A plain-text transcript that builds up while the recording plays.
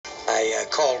I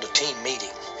called a team meeting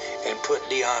and put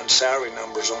Deion's salary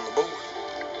numbers on the board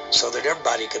so that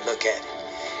everybody could look at it.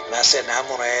 And I said, now I'm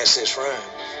going to ask this room,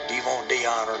 do you want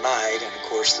Deion or Knight? And of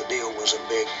course the deal was a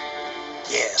big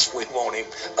yes, we want him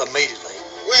immediately.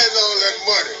 Where's all that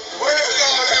money? Where's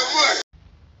all that money?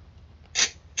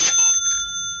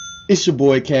 It's your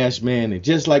boy Cash Man, and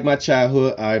just like my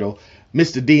childhood idol,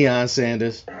 Mr. Deion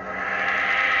Sanders,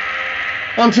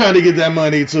 I'm trying to get that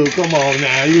money too. Come on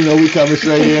now. You know we coming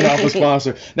straight in off a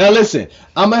sponsor. Now listen,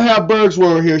 I'm going to have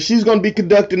Bergsworth here. She's going to be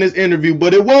conducting this interview,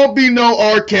 but it won't be no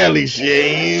R. Kelly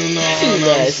shit. You know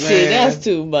what I'm saying? See, that's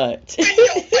too much.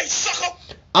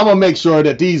 I'm going to make sure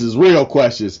that these is real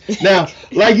questions. Now,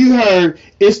 like you heard,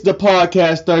 it's the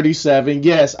podcast 37.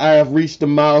 Yes, I have reached a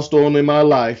milestone in my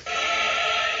life.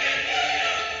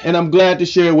 And I'm glad to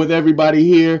share it with everybody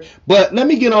here. But let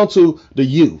me get on to the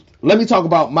youth. Let me talk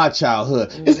about my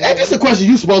childhood. Ain't this a question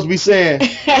you supposed to be saying?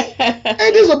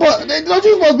 Don't you supposed to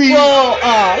be? Well,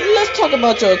 let's talk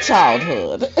about your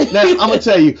childhood. Now, I'm going to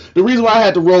tell you, the reason why I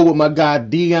had to roll with my guy,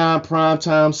 Deion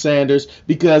Primetime Sanders,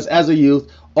 because as a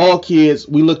youth, all kids,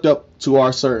 we looked up to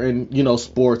our certain,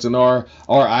 sports and our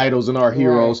idols and our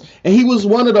heroes. Right. And he was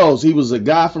one of those. He was a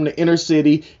guy from the inner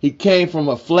city. He came from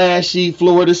a flashy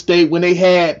Florida state when they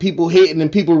had people hitting and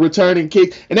people returning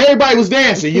kicks. And everybody was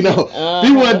dancing, He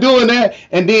wasn't doing that.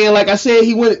 And then, like I said,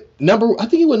 he went number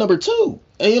 2.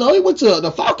 And, he went to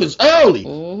the Falcons early.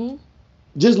 Mm-hmm.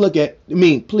 Just look at,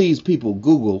 please, people,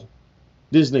 Google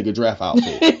this nigga draft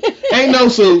outfit. Ain't no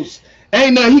suits.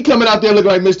 Ain't nothing. He coming out there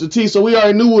looking like Mr. T, so we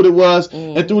already knew what it was.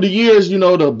 Mm. And through the years,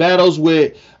 the battles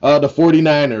with the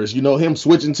 49ers, him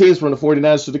switching teams from the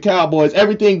 49ers to the Cowboys,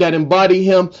 everything that embodied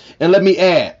him. And let me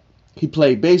add, he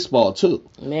played baseball too.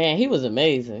 Man, he was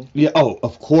amazing. Yeah,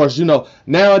 of course.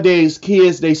 Nowadays,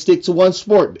 kids, they stick to one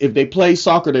sport. If they play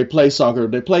soccer, they play soccer.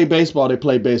 If they play baseball, they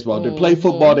play baseball. If they play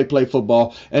football, they play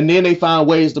football. And then they find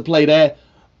ways to play that.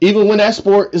 Even when that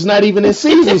sport is not even in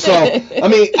season. So,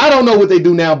 I don't know what they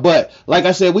do now. But like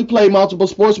I said, we played multiple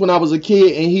sports when I was a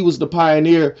kid, and he was the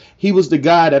pioneer. He was the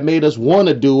guy that made us want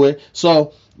to do it.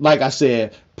 So, like I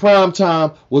said,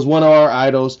 Primetime was one of our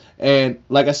idols. And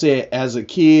like I said, as a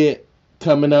kid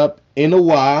coming up in a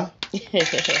while.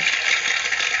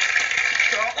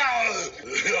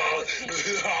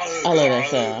 I love that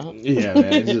sound. Yeah,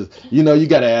 man. It's just, you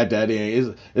got to add that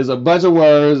in. It's a bunch of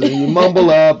words, and you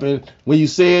mumble up, and when you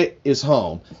say it, it's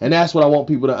home. And that's what I want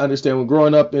people to understand. When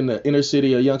growing up in the inner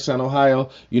city of Youngstown,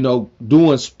 Ohio,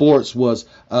 doing sports was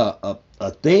a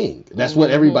thing. That's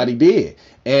what everybody did.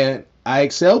 And I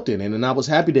excelled in it, and I was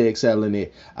happy to excel in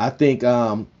it. I think,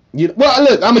 well, look,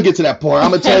 I'm going to get to that point. I'm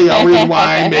going to tell y'all reason why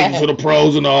I ain't making to the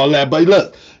pros and all that. But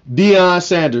look, Deion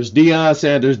Sanders.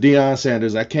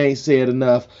 I can't say it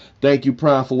enough. Thank you,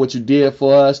 Prime, for what you did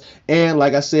for us. And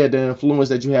like I said, the influence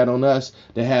that you had on us,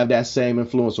 to have that same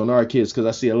influence on our kids, because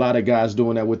I see a lot of guys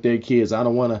doing that with their kids. I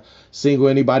don't want to single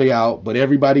anybody out, but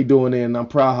everybody doing it, and I'm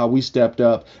proud how we stepped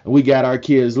up, and we got our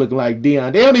kids looking like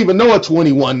Deion. They don't even know a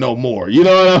 21 no more. You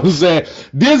know what I'm saying?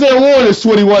 Denzel Ward is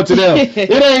 21 to them.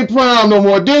 It ain't Prime no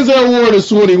more. Denzel Ward is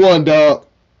 21, dog.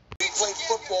 He played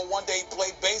football one day,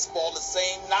 played baseball the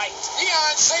same night.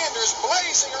 Deion Sanders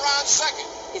blazing around second.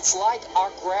 It's like our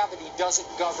gravity doesn't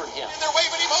govern him. And they're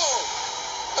waving him home.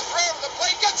 The throw to the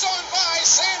plate gets on by.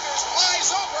 Sanders flies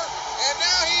over, and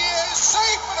now he is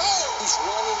safe at home. He's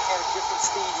running at a different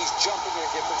speed. He's jumping at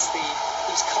a different speed.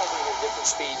 He's covering at a different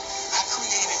speed. I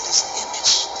created this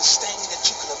image, this thing that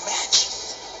you could imagine.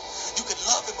 You could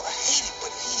love him or hate him,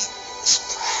 but he is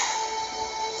proud.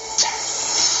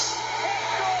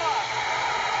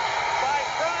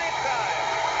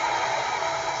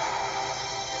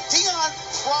 Deion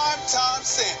Primetime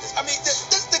Sanders.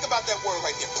 Just think about that word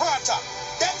right there, primetime.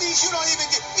 That means you don't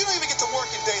even get to work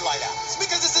in daylight hours,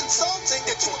 because it's insulting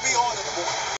that you would be on in the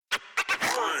morning.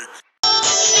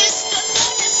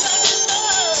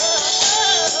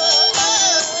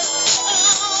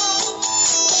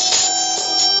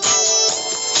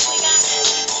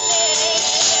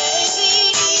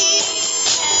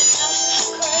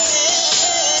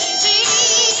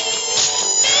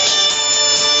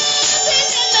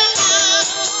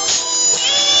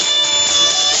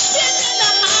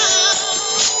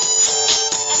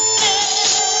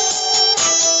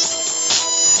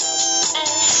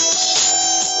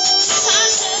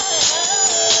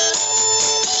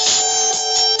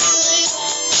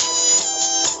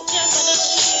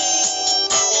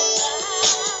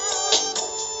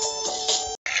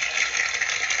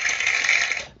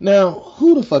 Now,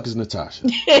 who the fuck is Natasha?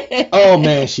 Oh,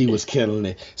 man, she was killing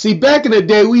it. See, back in the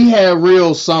day, we had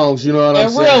real songs, you know what I'm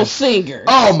saying? And real singers.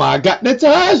 Oh, my God.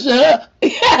 Natasha!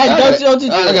 Don't you do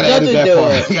it. I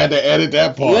got to edit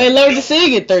that part. You ain't learned to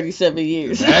sing in 37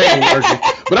 years. That ain't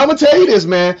working. But I'm going to tell you this,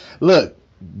 man. Look,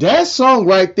 that song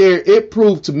right there, it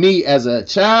proved to me as a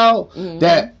child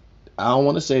that, I don't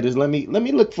want to say this. Let me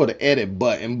look for the edit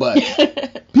button, but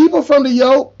people from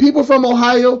people from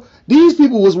Ohio, these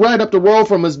people was right up the road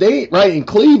from us. They right in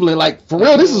Cleveland, like for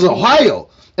real. This is Ohio,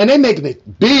 and they making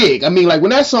it big. I mean, like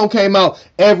when that song came out,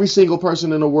 every single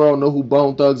person in the world knew who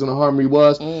Bone Thugs and the Harmony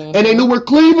was, and they knew where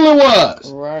Cleveland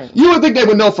was. Right. You would think they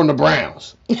would know from the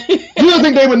Browns. You would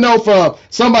think they would know from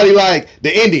somebody like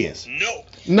the Indians. No.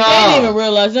 Nah. They didn't even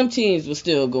realize them teams were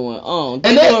still going on.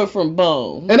 They were from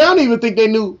Bone. And I don't even think they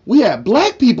knew we had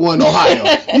black people in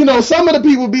Ohio. You know, some of the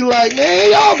people be like,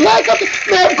 man, y'all black up there.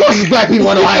 Man, of course it's black people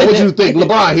in Ohio. What you think?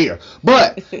 LeBron here.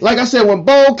 But, like I said, when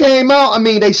Bone came out, I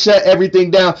mean, they shut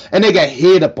everything down. And they got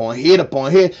hit upon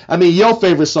hit. I mean, your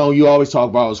favorite song you always talk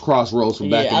about was Crossroads from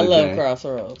back in the day. Yeah, I love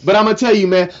Crossroads. But I'm going to tell you,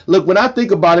 man, look, when I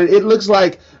think about it, it looks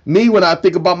like me when I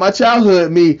think about my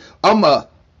childhood,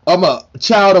 I'm a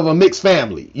child of a mixed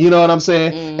family, you know what I'm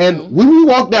saying? And when we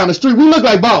walk down the street, we look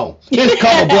like Bone. It's a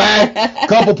couple black,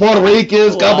 couple Puerto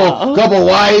Ricans, couple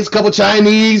whites, couple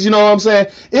Chinese, you know what I'm saying?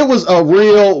 It was a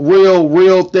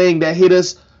real thing that hit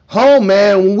us home,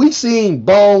 man. When we seen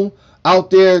Bone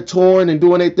out there touring and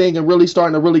doing their thing and really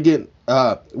starting to really get,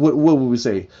 what would we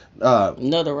say?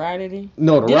 Notoriety?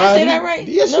 Notoriety. Did I say that right?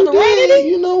 Yes, Notoriety? you did.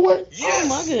 You know what? Yes. Oh,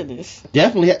 my goodness.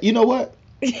 Definitely. You know what?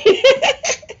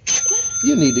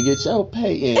 You need to get your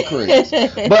pay increase.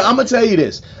 But I'm going to tell you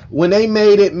this. When they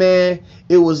made it, man,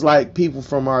 it was like people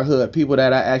from our hood, people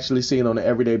that I actually seen on an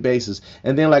everyday basis.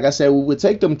 And then, like I said, we would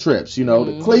take them trips, you know,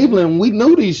 to Cleveland. We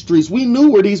knew these streets. We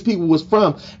knew where these people was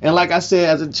from. And like I said,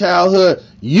 as a childhood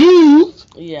youth,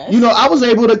 you know, I was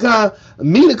able to kind of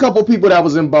meet a couple people that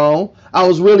was in Bone. I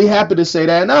was really happy to say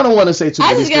that. And I don't want to say too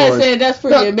many stories. I just got to say, that's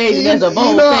pretty amazing as a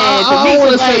Bone fan. I don't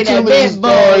want to say too many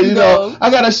stories, you know. I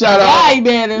got to shout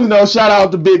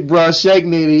out to Big Bruh, Shake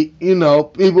Nitty, you know,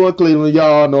 people in Cleveland,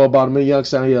 y'all know about him, a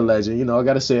Youngstown here legend. You know, I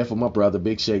got to say it for my brother,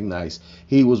 Big Shake Nice.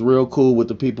 He was real cool with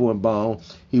the people in Bone.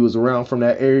 He was around from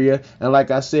that area. And like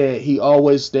I said, he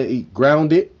always stayed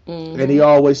grounded. And he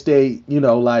always stayed, you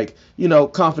know, like, you know,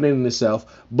 confident in himself.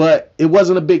 But it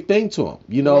wasn't a big thing to him.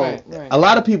 You know, a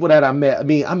lot of people that I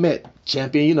met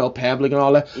Champion, you know, Pavlik and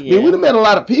all that. Yeah. I mean, we done met a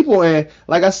lot of people, and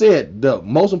like I said, the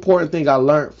most important thing I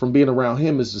learned from being around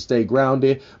him is to stay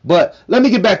grounded. But let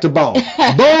me get back to Bone.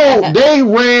 Bone, they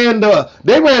ran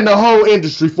the whole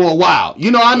industry for a while.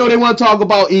 You know, I know they want to talk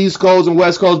about East Coast and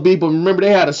West Coast beat, but remember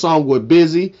they had a song with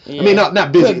Busy. Yeah. I mean,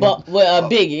 not Busy. With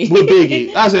Biggie. With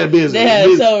Biggie. I said Busy. Busy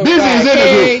is in the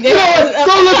group. You know what?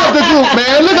 Go look up the group,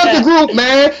 man. Look up the group,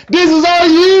 man. This is our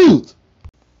youth.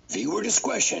 Viewer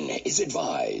discretion is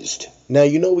advised. Now,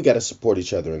 you know we got to support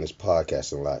each other in this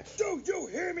podcasting life. Do you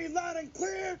hear me loud and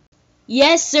clear?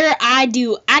 Yes, sir, I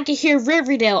do. I can hear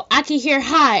Riverdale. I can hear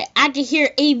High. I can hear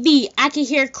AV. I can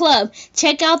hear Club.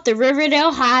 Check out the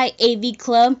Riverdale High AV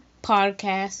Club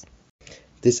podcast.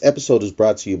 This episode is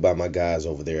brought to you by my guys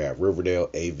over there at Riverdale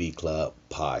AV Club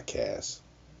podcast.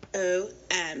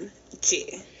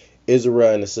 OMG.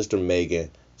 Isra and his sister Megan,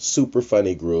 super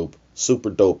funny group, super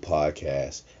dope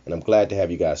podcast, and I'm glad to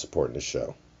have you guys supporting the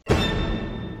show.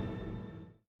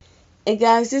 And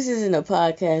guys, this isn't a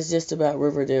podcast just about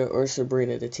Riverdale or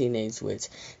Sabrina the Teenage Witch.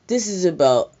 This is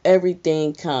about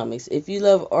everything comics. If you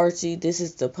love Archie, this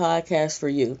is the podcast for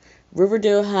you.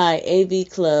 Riverdale High AV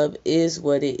Club is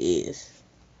what it is.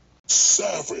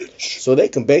 Savage. So they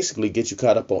can basically get you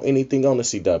caught up on anything on the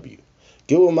CW.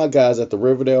 Get with my guys at the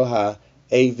Riverdale High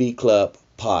AV Club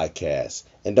podcast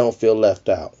and don't feel left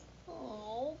out.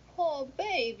 Oh, poor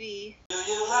baby. Do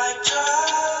you like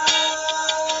drugs?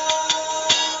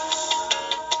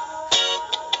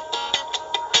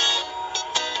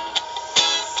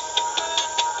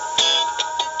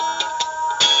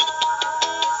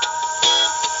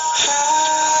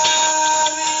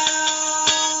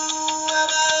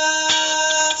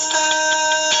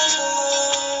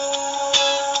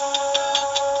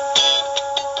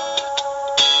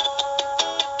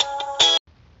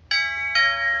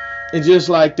 And just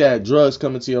like that, drugs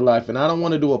come into your life. And I don't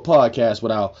want to do a podcast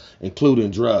without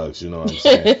including drugs, you know what I'm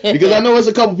saying? Because I know there's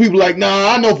a couple people like,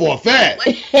 nah, I know for a fact.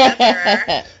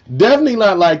 Definitely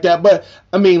not like that. But,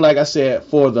 I mean, like I said,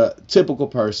 for the typical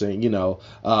person, you know,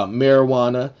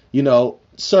 marijuana, you know,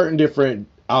 certain different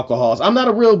alcohols. I'm not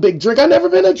a real big drinker. I've never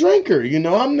been a drinker, you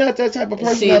know. I'm not that type of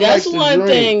person that likes to drink. See, that's one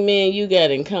thing me and you got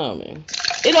in common.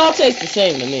 It all tastes the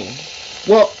same to me.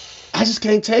 Well, I I just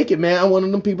can't take it, man. I'm one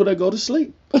of them people that go to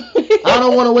sleep. I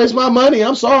don't want to waste my money.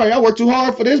 I'm sorry. I work too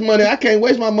hard for this money. I can't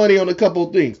waste my money on a couple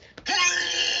of things.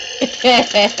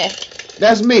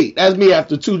 That's me. That's me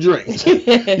after 2 drinks.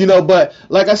 But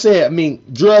like I said, I mean,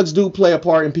 drugs do play a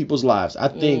part in people's lives. I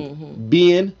think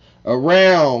being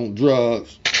around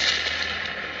drugs,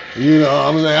 I'm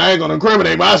saying, I ain't going to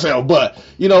incriminate myself, but,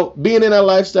 being in that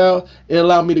lifestyle, it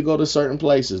allowed me to go to certain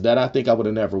places that I think I would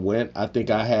have never went. I think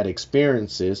I had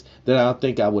experiences that I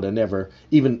think I would have never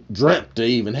even dreamt of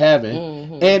even having.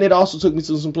 And it also took me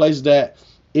to some places that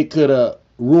it could have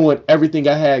ruined everything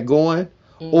I had going,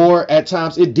 or at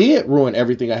times it did ruin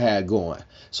everything I had going.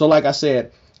 So like I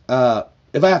said,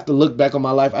 if I have to look back on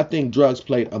my life, I think drugs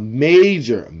played a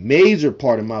major, major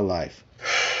part in my life.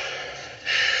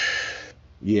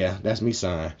 Yeah, that's me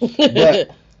sighing.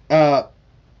 But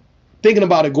thinking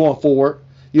about it going forward,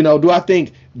 do I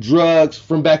think drugs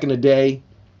from back in the day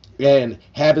and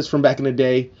habits from back in the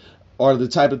day are the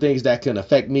type of things that can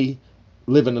affect me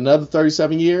living another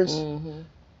 37 years?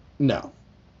 No.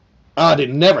 I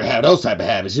didn't never have those type of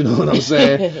habits, you know what I'm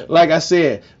saying? Like I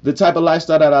said, the type of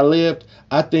lifestyle that I lived,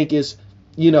 I think it's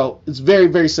very,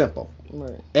 very simple.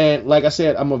 Right. And like I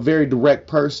said, I'm a very direct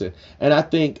person. And I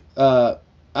think I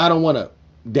don't want to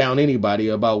down anybody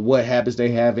about what habits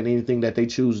they have and anything that they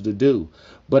choose to do.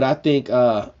 But I think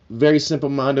very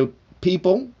simple-minded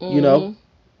people,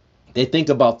 they think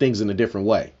about things in a different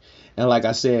way. And like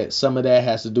I said, some of that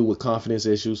has to do with confidence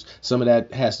issues. Some of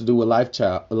that has to do with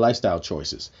lifestyle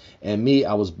choices. And me,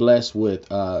 I was blessed with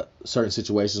certain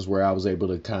situations where I was able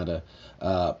to kind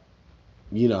of,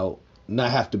 not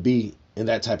have to be in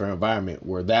that type of environment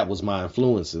where that was my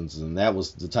influences and that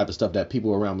was the type of stuff that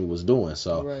people around me was doing.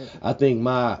 So right. I think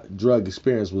my drug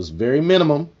experience was very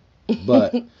minimum,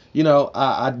 but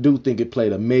I do think it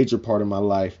played a major part in my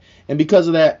life. And because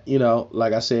of that,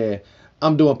 like I said,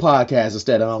 I'm doing podcasts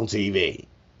instead of on TV.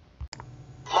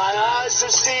 My eyes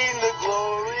have seen the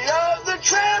glory of the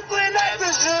trampling at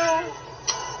the zoo.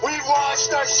 We've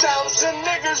washed ourselves in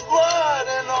niggers' blood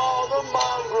and all the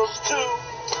mongrels too.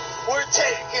 We're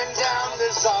taking down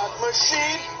this art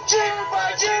machine, Jew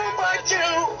by Jew by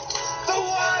Jew. The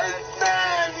white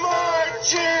man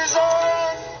marches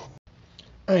on.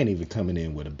 I ain't even coming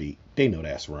in with a beat. They know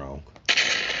that's wrong.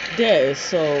 That is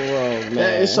so wrong, man.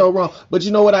 That is so wrong. But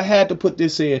you know what? I had to put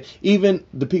this in. Even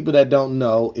the people that don't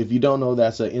know, if you don't know,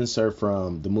 that's an insert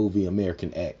from the movie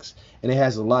American X. And it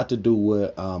has a lot to do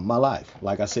with my life.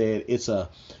 Like I said, it's a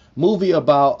movie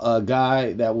about a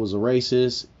guy that was a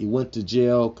racist. He went to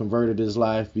jail, converted his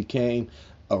life, became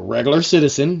a regular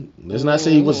citizen. Let's not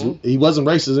say he wasn't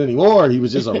racist anymore. He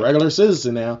was just a regular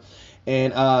citizen now.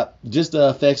 And just the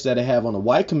effects that it have on the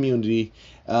white community,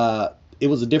 it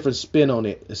was a different spin on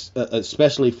it,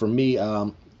 especially for me.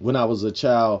 When I was a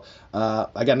child,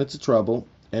 I got into trouble,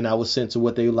 and I was sent to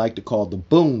what they like to call the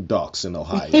boondocks in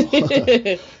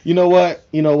Ohio. You know what?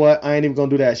 I ain't even going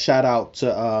to do that. Shout out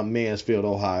to Mansfield,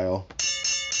 Ohio.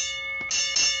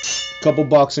 Couple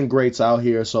boxing greats out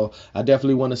here, so I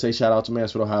definitely want to say shout out to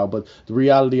Mansfield, Ohio. But the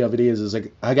reality of it is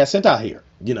like, I got sent out here,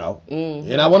 and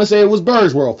I want to say it was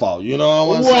Birdsworld's fault, Wow.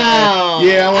 Say,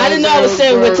 yeah, I didn't know I was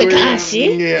saying with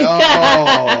Tekashi. Yeah.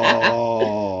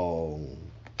 Oh.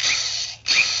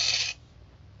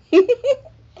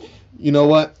 You know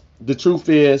what? The truth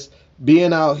is,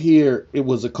 being out here, it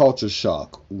was a culture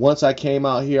shock. Once I came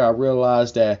out here, I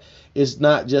realized that it's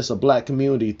not just a black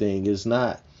community thing. It's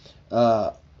not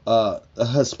a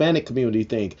Hispanic community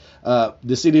thing.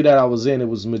 The city that I was in, it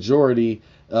was majority.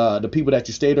 The people that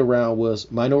you stayed around was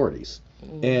minorities.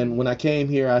 And when I came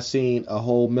here, I seen a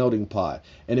whole melting pot.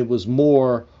 And it was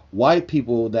more white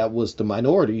people that was the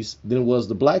minorities than it was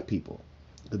the black people.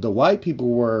 The white people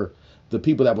were the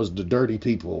people that was the dirty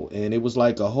people. And it was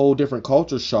like a whole different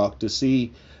culture shock to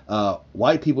see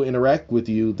white people interact with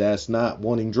you that's not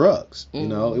wanting drugs.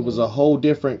 It was a whole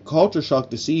different culture shock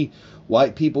to see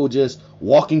white people just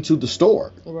walking to the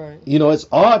store. Right. It's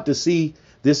odd to see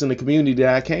this in the community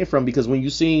that I came from, because when you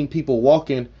seen people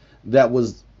walking that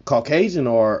was Caucasian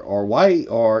or white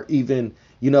or even,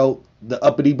 the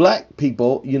uppity black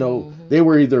people, they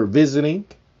were either visiting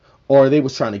or they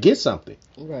was trying to get something.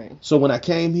 Right. So when I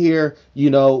came here,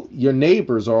 your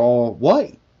neighbors are all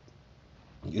white.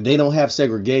 They don't have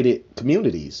segregated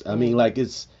communities. I mean, like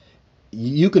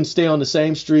you can stay on the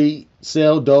same street,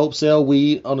 sell dope, sell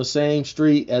weed on the same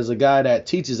street as a guy that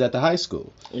teaches at the high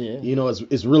school. Yeah.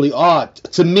 It's really odd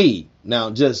to me. Now,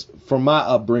 just from my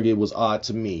upbringing, it was odd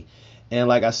to me. And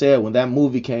like I said, when that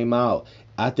movie came out,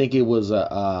 I think it was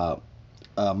a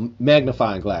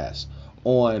magnifying glass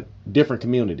on different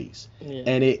communities. Yeah.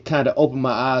 And it kind of opened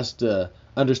my eyes to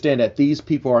understand that these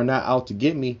people are not out to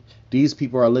get me. These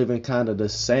people are living kind of the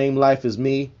same life as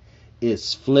me.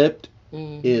 It's flipped,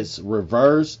 it's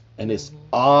reversed, and it's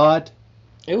odd.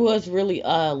 It was really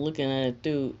odd looking at it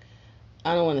through,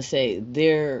 I don't want to say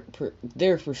their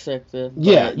perspective.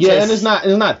 Yeah, and it's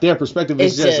not their perspective.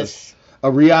 It's just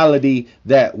a reality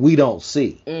that we don't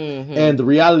see. And the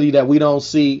reality that we don't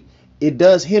see, it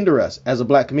does hinder us as a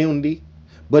black community.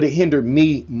 But it hindered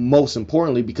me most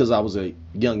importantly because I was a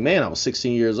young man. I was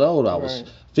 16 years old. I was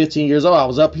 15 years old. I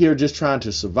was up here just trying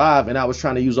to survive, and I was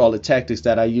trying to use all the tactics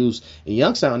that I used in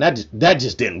Youngstown. That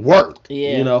just didn't work.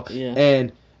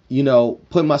 And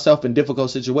put myself in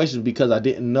difficult situations because I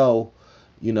didn't know,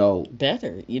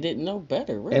 better. You didn't know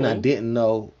better, really. And I didn't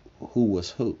know who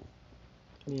was who.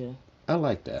 Yeah. I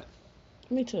like that.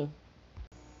 Me too.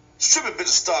 Stripping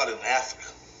business started in Africa.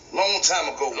 Long time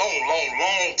ago,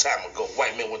 long time ago,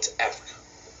 white men went to Africa.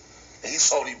 And he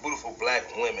saw these beautiful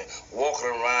black women walking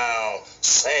around,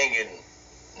 singing,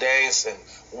 dancing,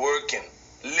 working,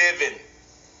 living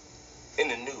in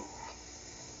the nude.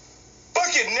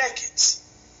 Bucket naked.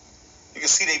 You can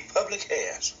see their public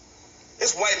hairs.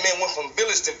 This white man went from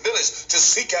village to village to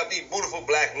seek out these beautiful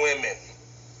black women,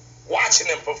 watching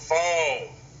them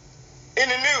perform in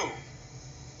the nude.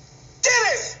 Did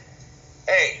it?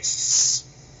 Hey,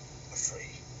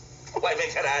 white man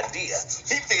got an idea.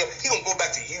 He figured he gonna go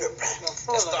back to Europe and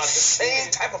start the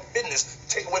same type of business,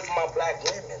 take away from our black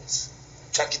women's.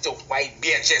 Try to get those white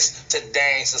bitches to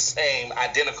dance the same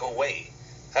identical way.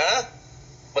 Huh?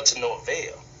 But to no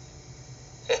avail.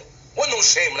 Wasn't no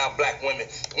shame in our black women.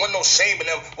 Wasn't no shame in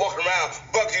them walking around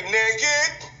bucket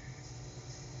naked.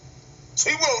 So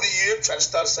he went over to Europe, tried to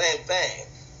start the same thing,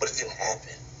 but it didn't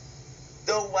happen.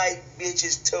 The white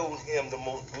bitches told him the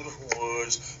most beautiful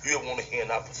words you ever want to hear in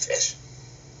our profession.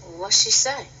 What'd she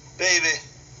say? Baby,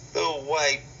 the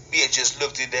white bitches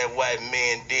looked at that white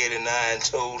man dead in the eye and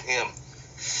told him,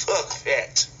 fuck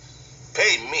that.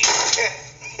 Pay me.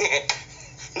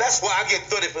 That's why I get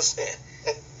 30%.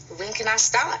 When can I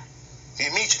start?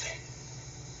 Immediately.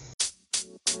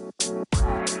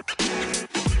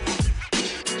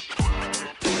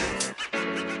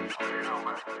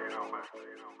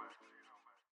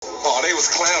 Oh, they was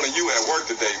clowning you at work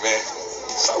today, man.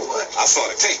 So what? I saw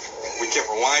the tape. We kept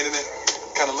rewinding it.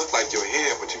 Kind of looked like your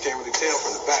hair, but you can't really tell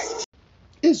from the back.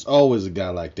 It's always a guy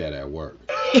like that at work.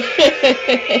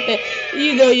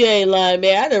 You know you ain't lying,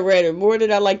 man. I done read it more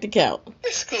than I like to count.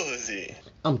 Excuse.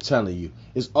 I'm telling you,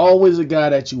 it's always a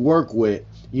guy that you work with,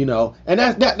 and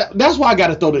that's why I got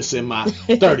to throw this in my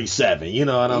 37, you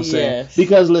know what I'm saying? Yes.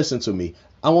 Because listen to me,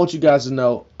 I want you guys to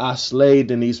know I slaved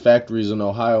in these factories in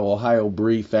Ohio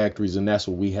breed factories, and that's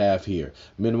what we have here.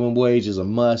 Minimum wage is a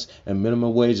must, and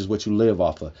minimum wage is what you live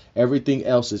off of. Everything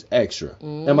else is extra.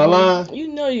 Am I lying? You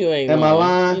know you ain't lying. Am I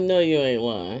lying? You know you ain't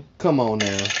lying. Come on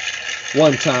now.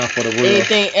 One time for the real.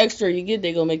 Anything extra you get,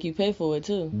 they gonna make you pay for it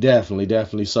too.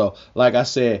 Definitely. So, like I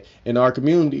said, in our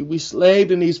community, we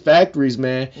slaved in these factories,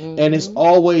 man, and it's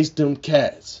always them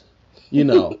cats.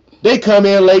 They come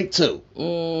in late too,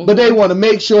 but they want to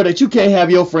make sure that you can't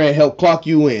have your friend help clock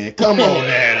you in. Come on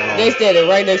now. They standing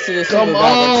right next to the Come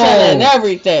supervisor, telling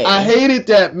everything. I hated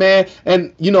that, man.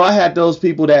 And I had those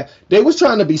people that they was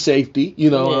trying to be safety. You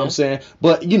know what I'm saying?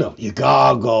 But your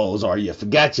goggles or you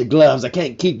forgot your gloves. I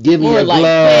can't keep giving you more like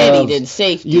gloves. petty than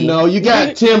safety. You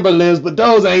got Timberlands, but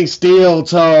those ain't steel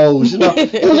toes.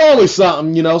 It was always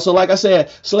something. So like I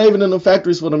said, slaving in the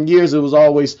factories for them years, it was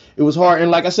hard. And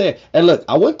like I said, and look,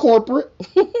 I went corporate.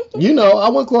 I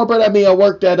went corporate. I mean, I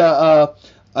worked at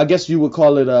I guess you would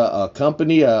call it a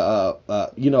company, a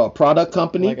product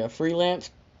company. Like a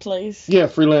freelance place? Yeah,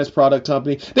 freelance product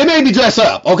company. They made me dress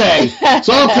up, okay?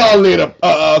 So I'm calling it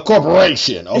a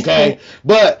corporation, okay?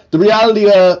 But the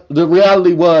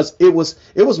reality was it was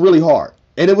really hard.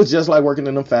 And it was just like working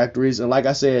in them factories. And like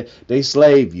I said, they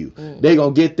slave you. They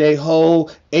going to get their whole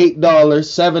 $8,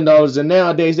 $7. And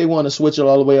nowadays they want to switch it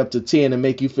all the way up to 10 and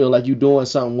make you feel like you're doing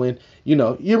something when,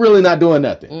 you're really not doing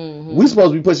nothing. We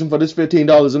supposed to be pushing for this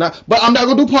 $15 an hour. But I'm not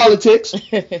going to do politics.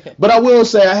 But I will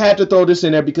say I had to throw this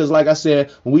in there because like I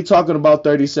said, when we talking about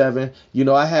 37,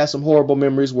 I had some horrible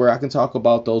memories where I can talk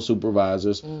about those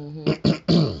supervisors.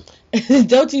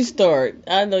 Don't you start.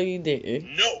 I know you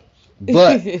didn't. No.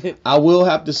 But I will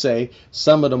have to say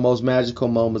some of the most magical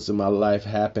moments in my life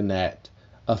happened at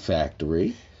a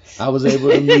factory. I was able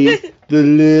to meet the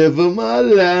love of my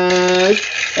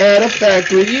life at a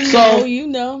factory. You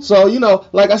know. So,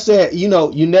 like I said, you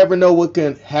never know what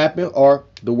can happen or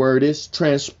the word is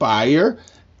transpire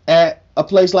at a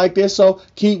place like this. So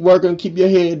keep working, keep your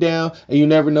head down, and you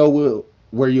never know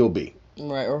where you'll be.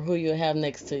 Right, or who you'll have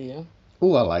next to you.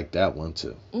 Ooh, I like that one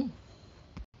too.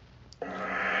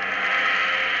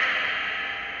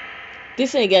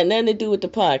 This ain't got nothing to do with the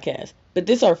podcast, but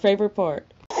this our favorite part.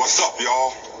 What's up,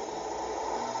 y'all?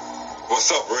 What's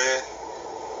up, Red?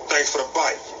 Thanks for the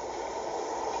bike.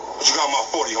 What you got my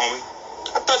 40, homie?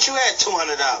 I thought you had $200.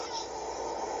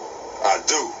 I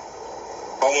do.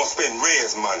 I won't spend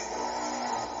Red's money.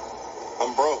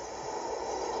 I'm broke.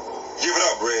 Give it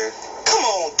up, Red. Come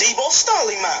on, Debo, stall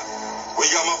him out. Well,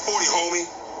 you got my 40, homie.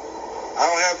 I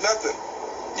don't have nothing.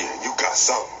 Yeah, you got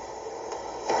something.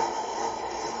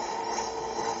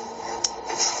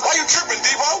 Why you tripping,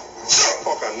 Debo? Shut up,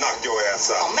 fuck, I knock your ass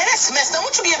out. Oh, man, that's messed up. Why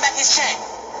don't you give back his chain?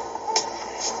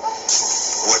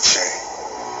 What chain?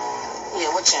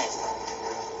 Yeah, what chain?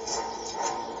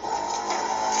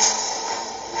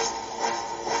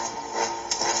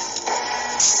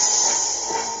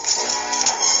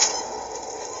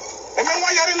 Hey, man,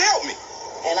 why y'all didn't help me?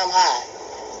 And I'm high.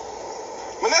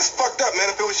 Man, that's fucked up, man.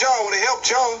 If it was y'all, I would have helped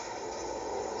y'all.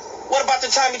 What about the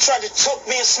time you tried to choke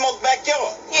me in Smoke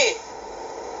backyard? Yeah.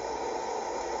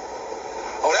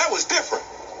 Oh, that was different.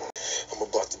 I'm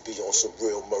about to be on some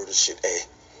real murder shit, eh?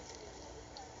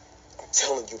 I'm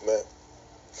telling you, man.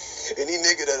 Any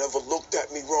nigga that ever looked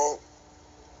at me wrong,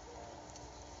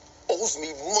 owes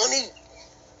me money,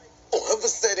 or ever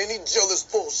said any jealous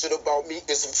bullshit about me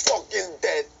is fucking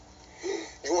dead.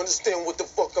 You understand what the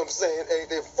fuck I'm saying? Hey,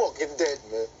 they're fucking dead,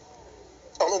 man.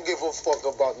 I don't give a fuck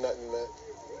about nothing, man.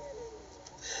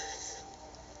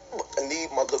 But I need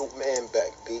my little man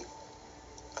back, B.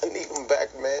 I need him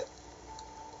back, man.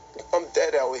 I'm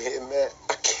dead out here, man.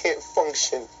 I can't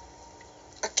function.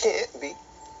 I can't be.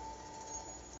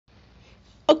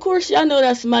 Of course, y'all know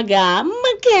that's my guy,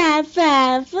 my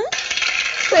godfather.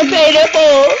 Prepare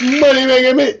the Money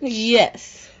making me.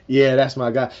 Yes. Yeah, that's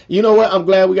my guy. You know what? I'm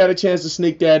glad we got a chance to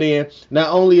sneak that in. Not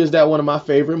only is that one of my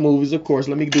favorite movies, of course.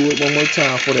 Let me do it one more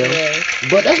time for them. Yeah.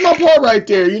 But that's my part right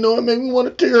there. You know, it made me want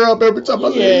to tear up every time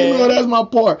I say, you know, that's my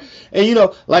part. And, you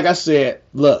know, like I said,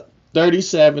 look,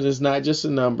 37 is not just a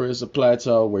number. It's a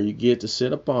plateau where you get to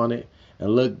sit upon it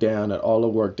and look down at all the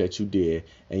work that you did,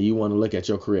 and you want to look at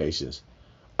your creations.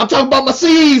 I'm talking about my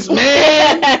C's,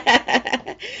 man.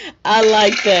 I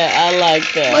like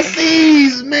that. My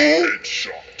C's, man.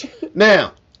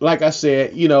 Now, like I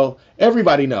said, you know,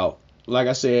 everybody know. Like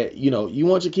I said, you know, you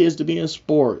want your kids to be in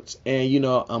sports. And, you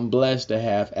know, I'm blessed to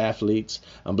have athletes.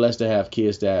 I'm blessed to have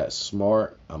kids that's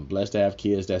smart. I'm blessed to have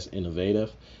kids that's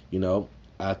innovative. You know,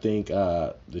 I think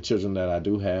the children that I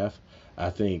do have, I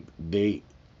think they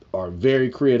are very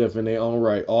creative in their own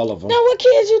right, all of them. Now, what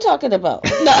kids you talking about?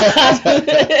 No.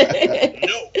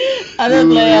 I don't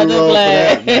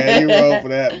play. You wrong for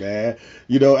that, man.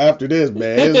 You know, after this,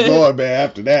 man, it's going, man,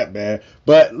 after that, man.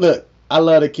 But look, I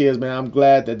love the kids, man. I'm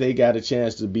glad that they got a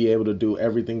chance to be able to do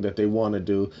everything that they want to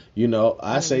do. You know,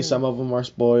 I say some of them are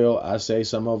spoiled. I say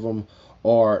some of them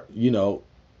are, you know,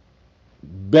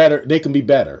 better. They can be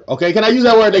better. Okay, can I use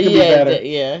that word? They can be better.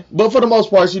 Yeah. But for the most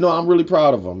part, you know, I'm really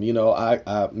proud of them. You know,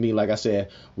 I mean, like I said,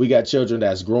 we got children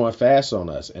that's growing fast on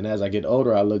us, and as I get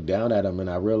older, I look down at them and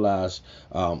I realize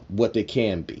what they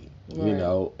can be, you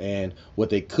know, and what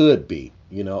they could be.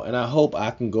 You know, and I hope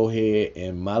I can go ahead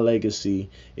and my legacy,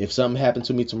 if something happened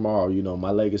to me tomorrow, you know,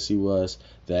 my legacy was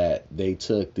that they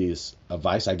took this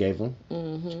advice I gave them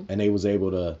and they was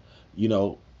able to, you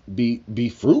know, be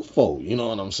fruitful. You know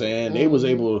what I'm saying? They was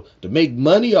able to make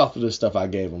money off of the stuff I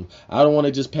gave them. I don't want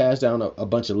to just pass down a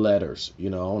bunch of letters.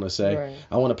 You know, I want to say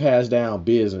I want to pass down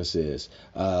businesses,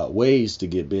 ways to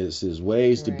get businesses,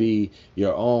 ways to be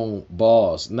your own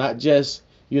boss. Not just,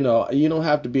 you know, you don't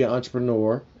have to be an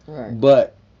entrepreneur. Right.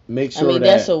 But make sure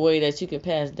that's a way that you can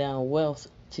pass down wealth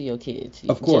to your kids.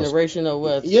 Of course. Generational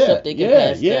wealth. Stuff they can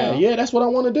pass down. Yeah, that's what I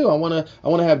want to do. I want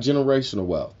to have generational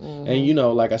wealth. And you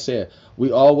know, like I said,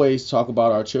 we always talk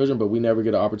about our children, but we never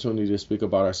get an opportunity to speak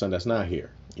about our son that's not here.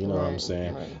 You know what I'm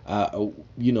saying? Right.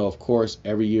 You know, of course,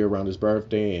 every year around his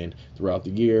birthday and throughout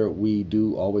the year, we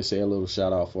do always say a little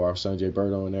shout out for our son Jay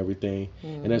Berto and everything.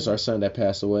 And that's our son that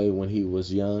passed away when he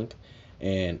was young.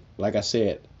 And like I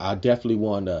said, I definitely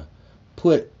want to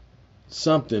put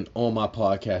something on my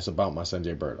podcast about my son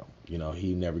Jay Berto. You know,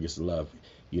 he never gets the love,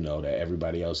 you know, that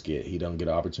everybody else get. He don't get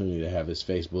an opportunity to have his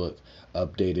Facebook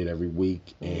updated every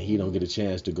week, and he don't get a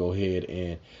chance to go ahead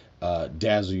and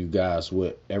dazzle you guys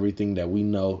with everything that we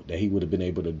know that he would have been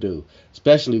able to do,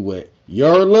 especially with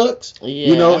your looks,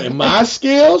 you know, and my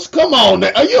skills. Come on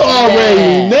now, you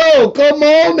already know. Come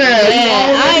on now,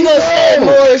 I ain't gonna say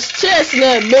Morris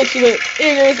Chestnut mixed with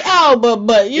Idris Elba,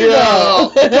 but you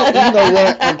know. You know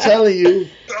what? I'm telling you.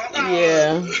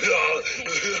 Yeah.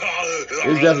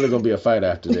 It's definitely gonna be a fight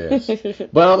after this.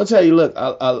 But I'm gonna tell you, look,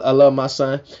 I love my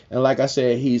son, and like I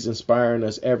said, he's inspiring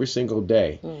us every single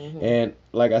day. And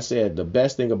like I said, the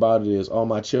best thing about it is all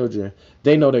my children,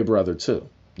 they know their brother too.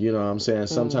 You know what I'm saying?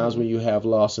 Sometimes when you have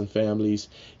loss in families,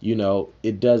 you know,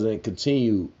 it doesn't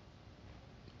continue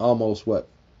almost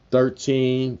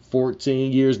 13,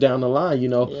 14 years down the line, you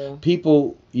know,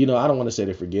 people, you know, I don't want to say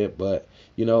they forget, but,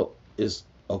 you know, it's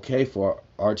okay for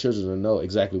our children to know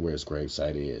exactly where his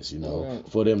gravesite is, you know,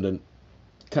 for them to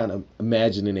kind of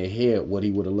imagine in their head what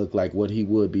he would have looked like, what he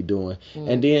would be doing,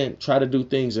 and then try to do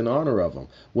things in honor of him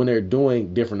when they're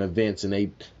doing different events and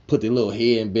they put their little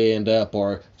headband up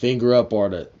or finger up or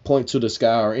to point to the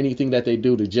sky or anything that they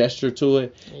do to gesture to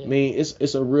it. I mean,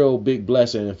 it's a real big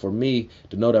blessing, and for me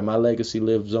to know that my legacy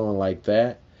lives on like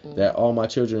that, that all my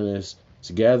children is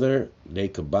together, they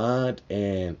combined,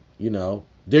 and you know,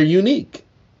 they're unique.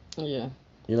 Yeah.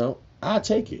 You know, I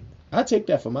take it. I take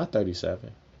that for my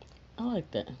 37. I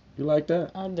like that. You like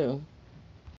that? I do.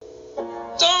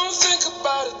 Don't think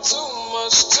about it too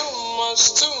much, too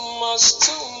much, too much,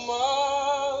 too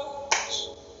much.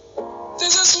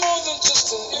 This is more than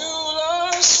just a new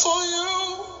lust for you.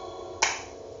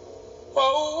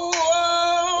 Whoa,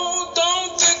 whoa,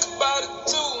 don't think about it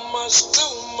too much,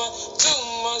 too much, too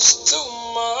much, too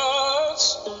much.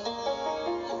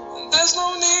 There's no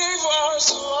need for us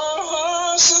to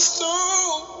rush this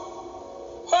through.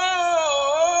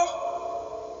 Whoa,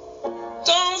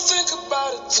 don't think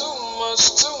about it too much,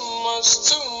 too much,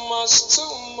 too much,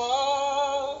 too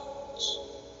much.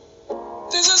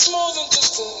 This is more than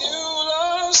just a new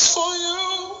lust for you.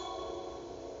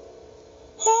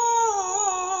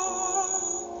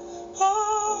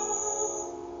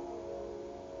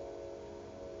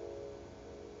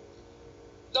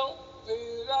 Don't be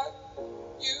like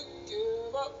you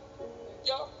give up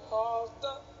your heart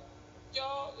done,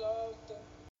 your love done.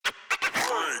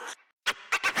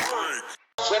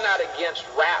 We're not against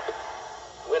rap.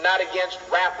 We're not against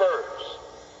rappers.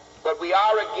 But we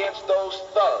are against those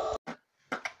thugs.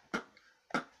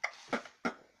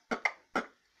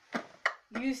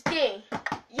 You stink.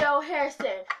 Your hair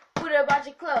stink. What about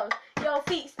your clothes? Your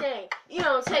feet stink. You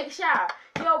don't take a shower.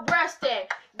 Your breath stink.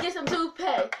 Get some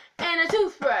toothpaste and a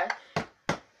toothbrush.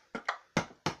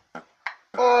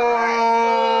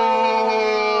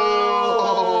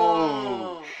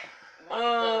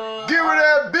 Give her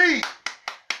that beat.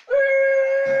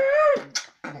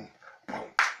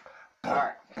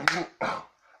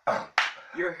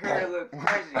 Your hair look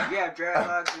crazy. You have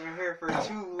dreadlocks in your hair for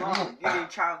too long. You need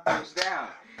to chop those down.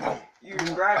 You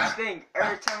breath stink.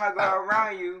 Every time I go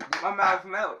around you, my mouth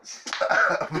melts.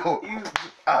 You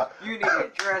need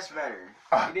to dress better.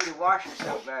 You need to wash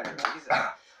yourself better. Because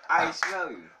I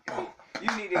smell you. You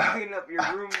need to clean up your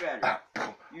room better.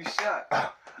 You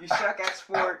suck. You suck at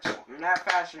sports. You're not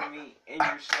faster than me, and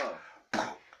you're slow.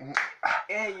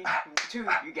 And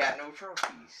you got no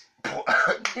trophies.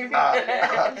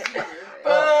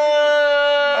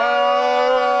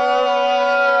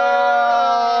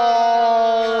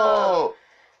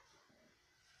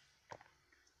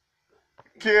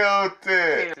 Killed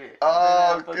it.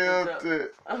 Oh, killed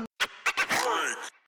it.